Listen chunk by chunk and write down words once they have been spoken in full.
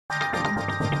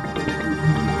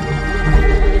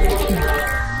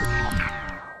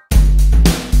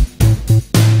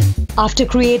After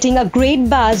creating a great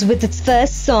buzz with its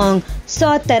first song,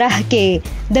 "Sau Tarah Ke,"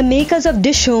 the makers of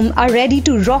Dishum are ready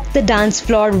to rock the dance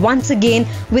floor once again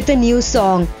with a new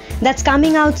song that's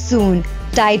coming out soon,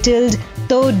 titled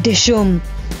 "To Dishum."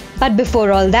 But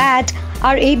before all that,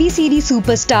 our ABCD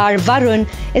superstar Varun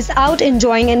is out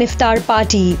enjoying an iftar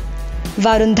party.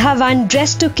 Varun Dhawan,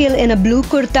 dressed to kill in a blue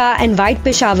kurta and white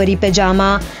Peshawari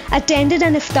pajama, attended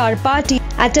an iftar party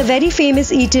at a very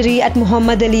famous eatery at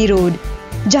Muhammad Ali Road,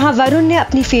 जहां वरुण ने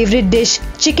अपनी favourite dish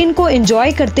chicken को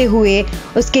enjoy करते हुए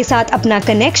उसके साथ अपना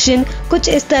connection कुछ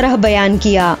इस तरह बयान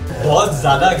किया। बहुत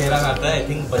ज्यादा गहरा नाता है, आई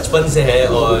थिंक बचपन से है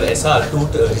और ऐसा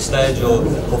अटूट रिश्ता है जो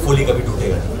होपफुली कभी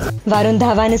टूटेगा। Varun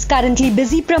Dhawan is currently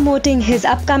busy promoting his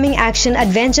upcoming action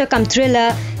adventure cum thriller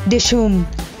Dishum,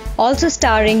 also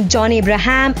starring John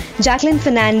Abraham, Jacqueline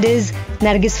Fernandez,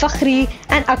 Nargis Fakhri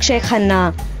and Akshay Khanna.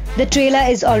 The trailer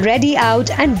is already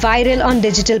out and viral on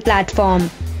digital platform.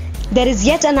 There is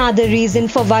yet another reason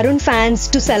for Varun fans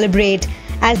to celebrate,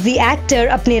 as the actor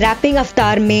अपने wrapping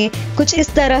अवतार में कुछ इस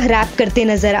तरह rap करते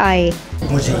नजर आए।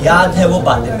 मुझे याद है वो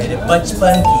बातें मेरे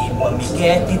बचपन की, मम्मी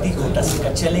कहती थी कोटा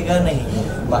सिक्का चलेगा नहीं,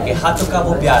 माँ के हाथों का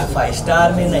वो प्यार 5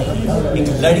 स्टार में नहीं, एक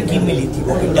लड़की मिली थी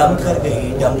वो भी डम कर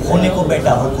गई, डम होने को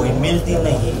बेटा हो कोई मिलती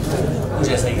नहीं, कुछ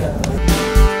ऐसा ही है।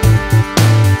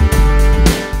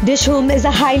 Dishum is a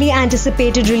highly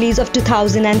anticipated release of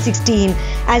 2016,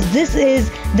 as this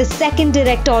is the second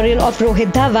directorial of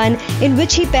Rohit Dhawan, in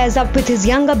which he pairs up with his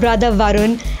younger brother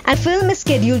Varun, and film is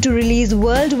scheduled to release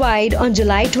worldwide on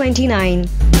July 29.